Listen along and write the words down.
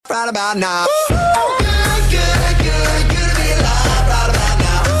right about now.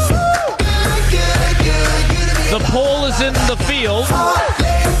 The poll is in the field.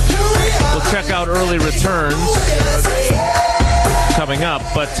 We'll check out early returns coming up.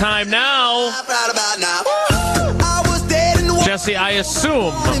 But time now. Jesse, I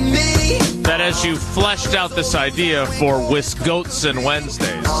assume that as you fleshed out this idea for WisGOATsin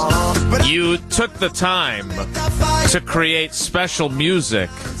Wednesdays, you took the time to create special music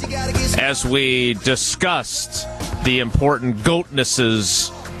as we discussed the important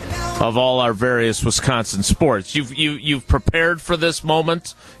goatnesses of all our various Wisconsin sports. You've prepared for this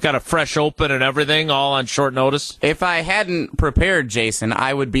moment, got a fresh open and everything, all on short notice? If I hadn't prepared, Jason,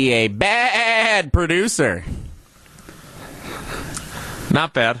 I would be a bad producer.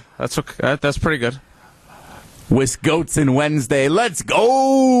 Not bad. That's okay. That's pretty good. WisGOATsin Wednesday. Let's go!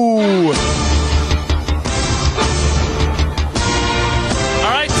 All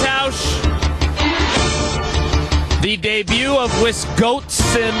right, Tausch. The debut of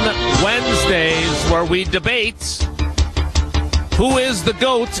WisGOATsin Wednesdays, where we debate who is the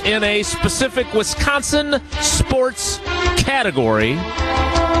GOAT in a specific Wisconsin sports category.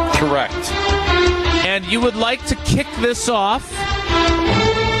 Correct. And you would like to kick this off,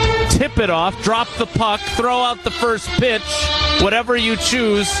 tip it off, drop the puck, throw out the first pitch, whatever you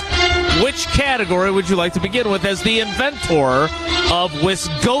choose. Which category would you like to begin with as the inventor of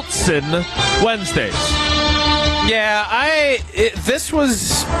WisGOATsin Wednesdays? Yeah, I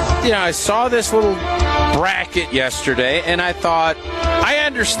saw this little bracket yesterday, and I thought, I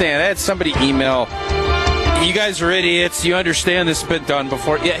understand. I had somebody email, you guys are idiots. You understand this has been done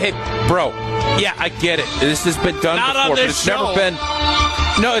before. Yeah, hey, bro. Yeah, I get it. This has been done Not before, on this but it's show. never been.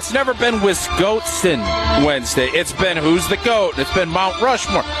 No, it's never been WisGOATsin Wednesday. It's been Who's the GOAT? It's been Mount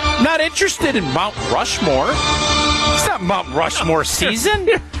Rushmore. Not interested in Mount Rushmore. It's not Mount Rushmore season.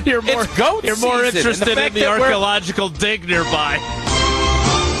 You're more, it's GOAT you're more season. interested in the archaeological dig nearby.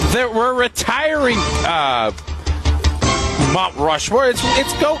 That we're retiring Mount Rushmore.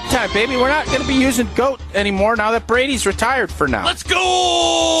 It's GOAT time, baby. We're not going to be using GOAT anymore now that Brady's retired for now. Let's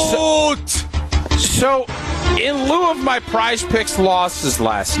go! So, in lieu of my Prize Picks losses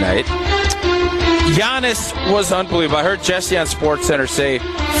last night, Giannis was unbelievable. I heard Jesse on SportsCenter say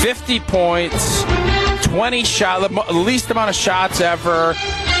 50 points, 20 shots, the least amount of shots ever.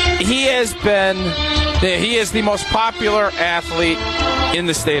 He is the most popular athlete in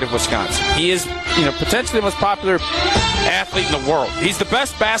the state of Wisconsin. He is, potentially the most popular athlete in the world. He's the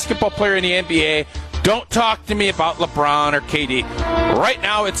best basketball player in the NBA. Don't talk to me about LeBron or KD. Right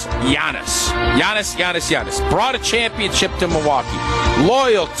now, it's Giannis. Giannis. Brought a championship to Milwaukee.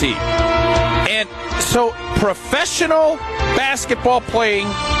 Loyalty. And so, professional basketball playing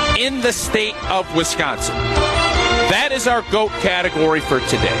in the state of Wisconsin. That is our GOAT category for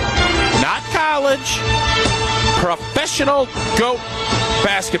today. Not college. Professional GOAT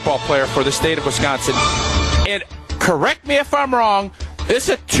basketball player for the state of Wisconsin. And correct me if I'm wrong, this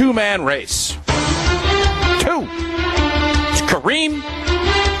is a two-man race. Two. It's Kareem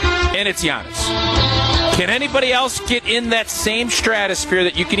and it's Giannis. Can anybody else get in that same stratosphere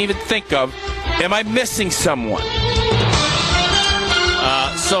that you can even think of? Am I missing someone?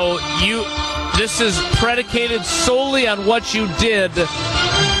 This is predicated solely on what you did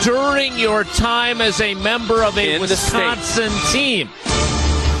during your time as a member of a Wisconsin team.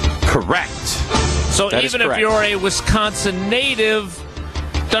 Correct. So that even if you're a Wisconsin native,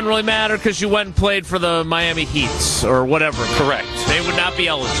 doesn't really matter because you went and played for the Miami Heats or whatever. Correct. They would not be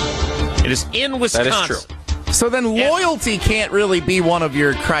eligible. It is in Wisconsin. That is true. So then loyalty can't really be one of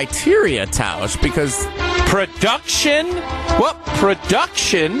your criteria, Tausch, because production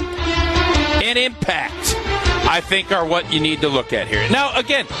and impact, I think, are what you need to look at here. Now,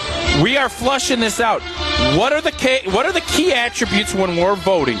 again, we are flushing this out. What are the key attributes when we're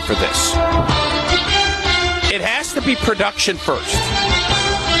voting for this? It has to be production first.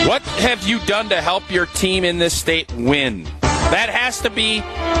 What have you done to help your team in this state win? That has to be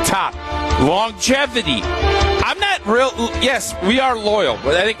top. Longevity. I'm not real. Yes, we are loyal.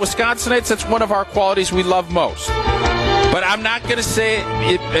 But I think Wisconsinites, that's one of our qualities we love most. But I'm not going to say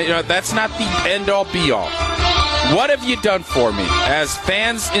that's not the end-all, be-all. What have you done for me as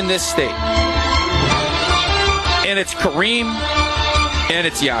fans in this state? And it's Kareem and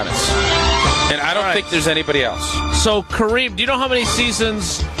it's Giannis. And I don't think there's anybody else. So, Kareem, do you know how many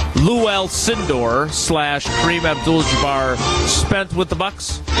seasons Lou Alcindor / Kareem Abdul-Jabbar spent with the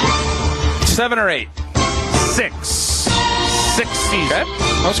Bucks? 7 or 8. 6. 6 seasons. Okay.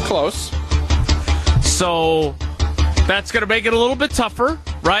 That was close. So, that's going to make it a little bit tougher,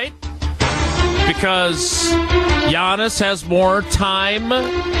 right? because Giannis has more time.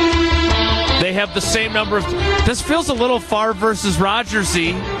 They have the same number of... This feels a little Favre versus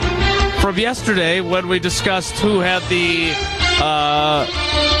Rodgers-y from yesterday when we discussed who had the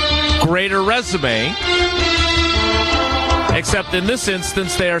greater resume. Except in this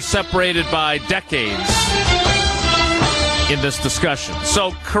instance, they are separated by decades in this discussion.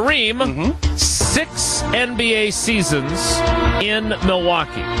 So Kareem, 6 NBA seasons in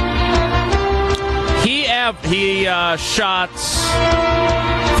Milwaukee. He shot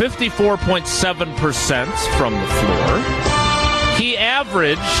 54.7% from the floor. He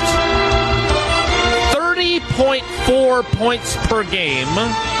averaged 30.4 points per game.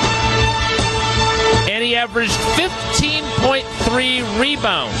 And he averaged 15.3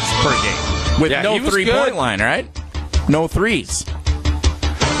 rebounds per game. With no three-point line, right? No threes.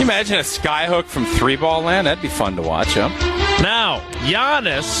 Can you imagine a skyhook from three-ball land? That'd be fun to watch, huh? Now,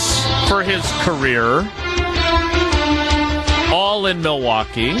 Giannis, for his career, all in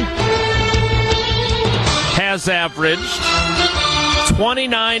Milwaukee, has averaged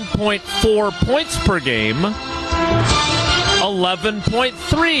 29.4 points per game,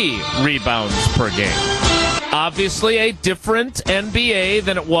 11.3 rebounds per game. Obviously a different NBA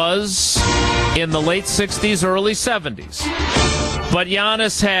than it was in the late 60s, early 70s. But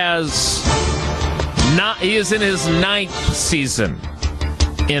Giannis he is in his 9th season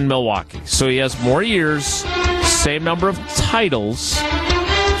in Milwaukee. So he has more years, same number of titles,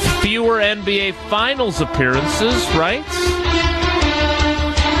 fewer NBA Finals appearances, right?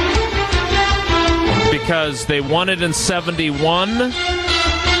 Because they won it in 71,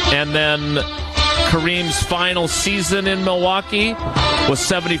 and then Kareem's final season in Milwaukee was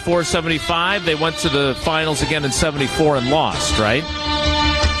 74-75. They went to the finals again in 74 and lost, right?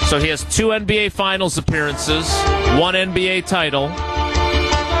 So he has 2 NBA Finals appearances, 1 NBA title,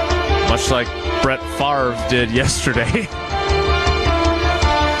 much like Brett Favre did yesterday.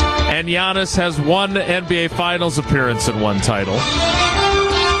 And Giannis has 1 NBA Finals appearance and 1 title.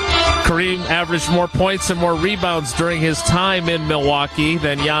 Kareem averaged more points and more rebounds during his time in Milwaukee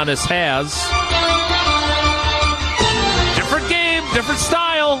than Giannis has. Different game, different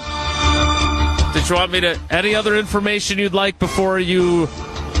style. Did you want me to... Any other information you'd like before you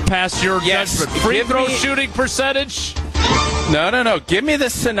pass your judgment? Free throw shooting percentage? No. Give me the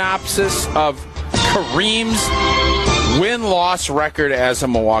synopsis of Kareem's win-loss record as a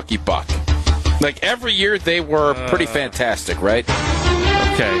Milwaukee Buck. Like, every year they were pretty fantastic, right?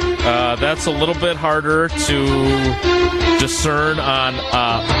 Okay, that's a little bit harder to discern on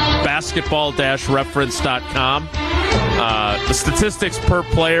basketball-reference.com. The statistics per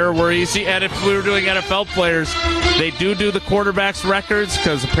player were easy, and if we were doing NFL players, they do the quarterback's records,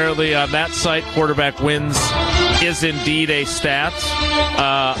 because apparently on that site, quarterback wins is indeed a stat.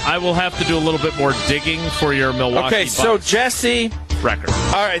 I will have to do a little bit more digging for your Milwaukee Bucks so Jesse... record.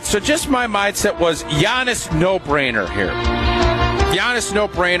 All right, so just my mindset was Giannis no-brainer here. Giannis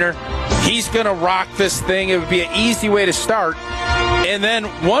no-brainer. He's going to rock this thing. It would be an easy way to start. And then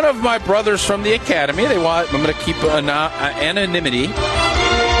one of my brothers from the academy, I'm going to keep anonymity,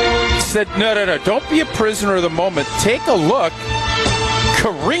 said, no, don't be a prisoner of the moment. Take a look.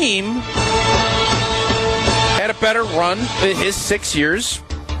 Kareem had a better run in his 6 years,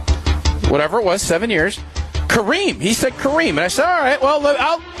 whatever it was, 7 years. Kareem. He said Kareem. And I said, all right, well,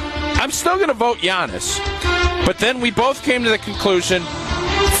 I'm still going to vote Giannis. But then we both came to the conclusion,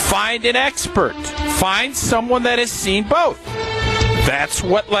 find an expert. Find someone that has seen both. That's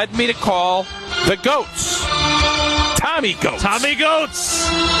what led me to call the GOATs. Tommy Goats. Tommy Goats.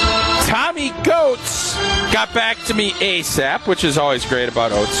 Tommy Goats got back to me ASAP, which is always great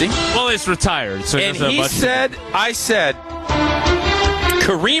about Oatsy. Well, he's retired. So and he said, I said,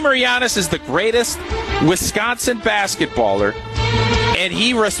 Kareem or Giannis is the greatest Wisconsin basketballer. And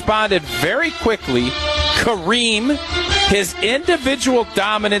he responded very quickly, Kareem, his individual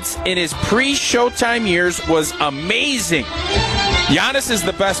dominance in his pre-Showtime years was amazing. Giannis is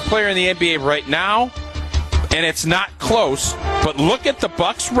the best player in the NBA right now, and it's not close. But look at the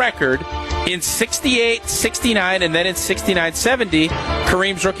Bucks' record in 68, 69, and then in 69, 70,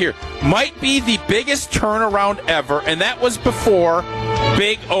 Kareem's rookie year. Might be the biggest turnaround ever, and that was before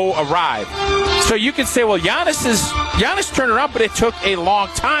Big O arrived. So you could say, well, Giannis turned around, but it took a long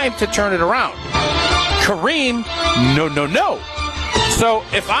time to turn it around. Kareem, no. So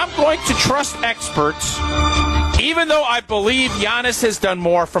if I'm going to trust experts, even though I believe Giannis has done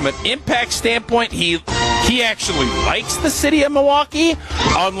more from an impact standpoint, he actually likes the city of Milwaukee,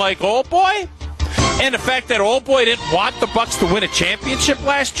 unlike Old Boy. And the fact that Old Boy didn't want the Bucks to win a championship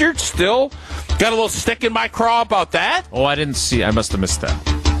last year, still got a little stick in my craw about that. Oh, I didn't see. I must have missed that.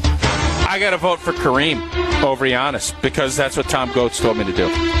 I got to vote for Kareem over Giannis because that's what Tom Goetz told me to do.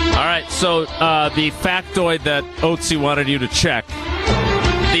 All right, so the factoid that Oatsie wanted you to check.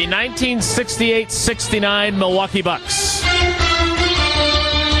 The 1968-69 Milwaukee Bucks.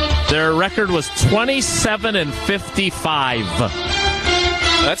 Their record was 27-55.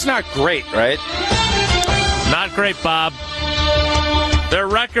 That's not great, right? Not great, Bob. Their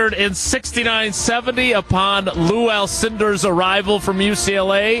record in 69-70 upon Lou Alcindor's arrival from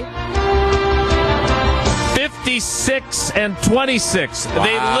UCLA, 56-26. Wow.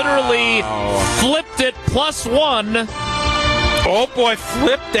 They literally flipped it +1. Oh boy,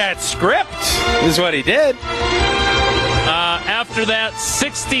 flipped that script is what he did. After that,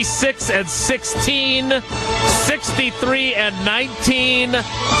 66-16, 63-19,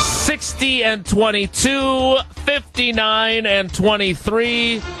 60-22,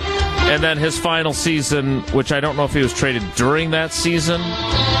 59-23, and then his final season, which I don't know if he was traded during that season,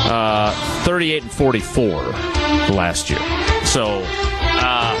 38-44 last year. So,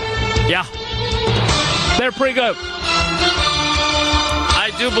 yeah, they're pretty good.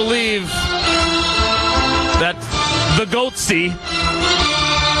 I do believe that the GOATsie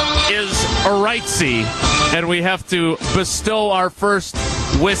is a rightsy, and we have to bestow our first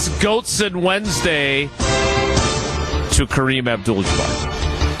WisGOATsin Wednesday to Kareem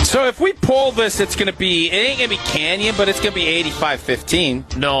Abdul-Jabbar. So if we pull this, it ain't going to be Canyon, but it's going to be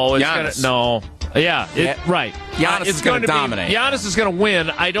 85-15. No, it's going to, no. Yeah, right. Giannis is going to dominate. Giannis is going to win.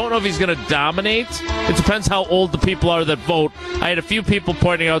 I don't know if he's going to dominate. It depends how old the people are that vote. I had a few people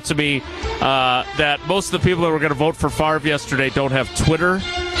pointing out to me that most of the people that were going to vote for Favre yesterday don't have Twitter.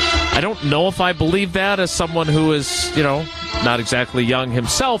 I don't know if I believe that as someone who is, not exactly young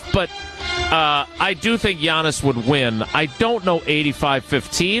himself, but I do think Giannis would win. I don't know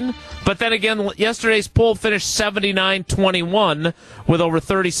 85-15. But then again, yesterday's poll finished 79-21 with over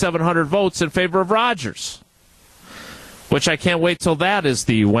 3,700 votes in favor of Rodgers, which I can't wait till that is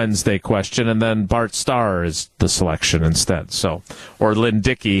the Wednesday question, and then Bart Starr is the selection instead. So, or Lynn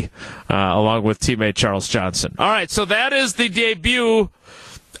Dickey, along with teammate Charles Johnson. All right, so that is the debut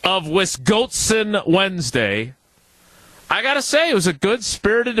of WisGOATsin Wednesday. I got to say, it was a good,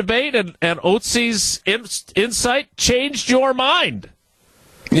 spirited debate, and Oatsie's insight changed your mind.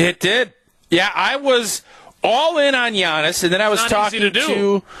 It did. Yeah, I was all in on Giannis, and then I was talking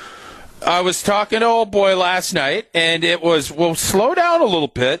to old boy last night, and it was, well, slow down a little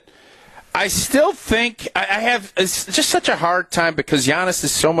bit. I still think I have just such a hard time because Giannis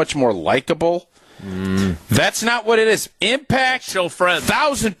is so much more likable. That's not what it is. Impact, show friends,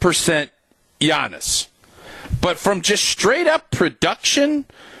 1,000% Giannis. But from just straight up production,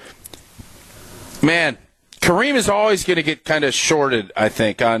 man, Kareem is always going to get kind of shorted, I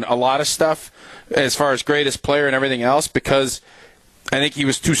think, on a lot of stuff as far as greatest player and everything else because I think he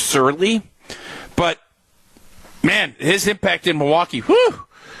was too surly. But, man, his impact in Milwaukee,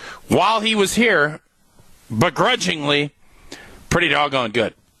 while he was here, begrudgingly, pretty doggone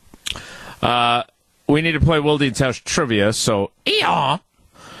good. We need to play Wilde Tausch trivia, so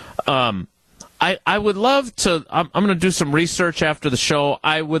I would love to. I'm going to do some research after the show.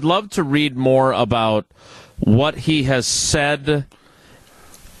 I would love to read more about what he has said.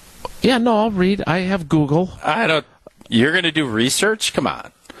 Yeah, no, I'll read. I have Google. You're going to do research? Come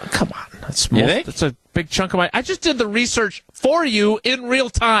on. That's a big chunk of I just did the research for you in real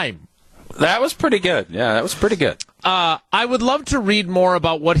time. That was pretty good. Yeah, that was pretty good. I would love to read more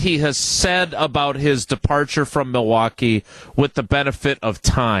about what he has said about his departure from Milwaukee with the benefit of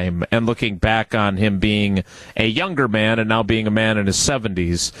time and looking back on him being a younger man and now being a man in his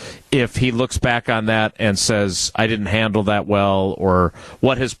 70s. If he looks back on that and says, I didn't handle that well, or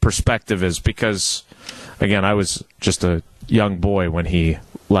what his perspective is, because, again, I was just a young boy when he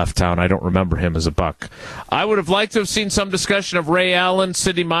left town. I don't remember him as a Buck. I would have liked to have seen some discussion of Ray Allen,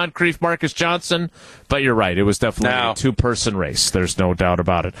 Sidney Moncrief, Marcus Johnson, but you're right. It was definitely a two-person race. There's no doubt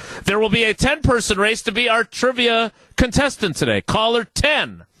about it. There will be a 10-person race to be our trivia contestant today. Caller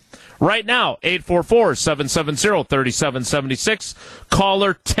 10. Right now, 844-770-3776.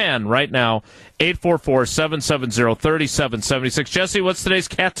 Caller 10 right now, 844-770-3776. Jesse, what's today's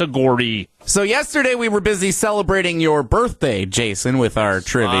category? So yesterday we were busy celebrating your birthday, Jason, with our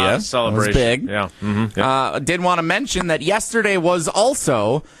trivia. Celebration. It was big. Yeah. Mm-hmm. Yeah. Did want to mention that yesterday was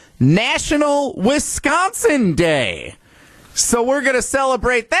also National Wisconsin Day. So we're going to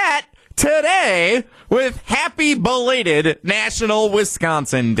celebrate that today with happy belated National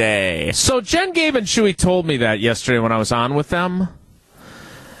Wisconsin Day. So Jen, Gabe, and Chewy told me that yesterday when I was on with them.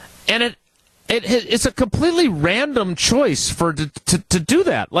 And it's a completely random choice to do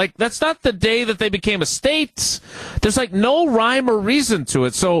that. Like, that's not the day that they became a state. There's, like, no rhyme or reason to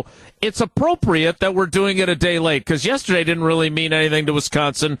it. So it's appropriate that we're doing it a day late because yesterday didn't really mean anything to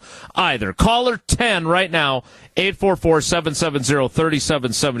Wisconsin either. Caller 10 right now,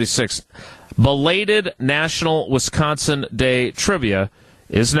 844-770-3776. Belated National Wisconsin Day Trivia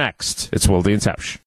is next. It's Wilde Tausch.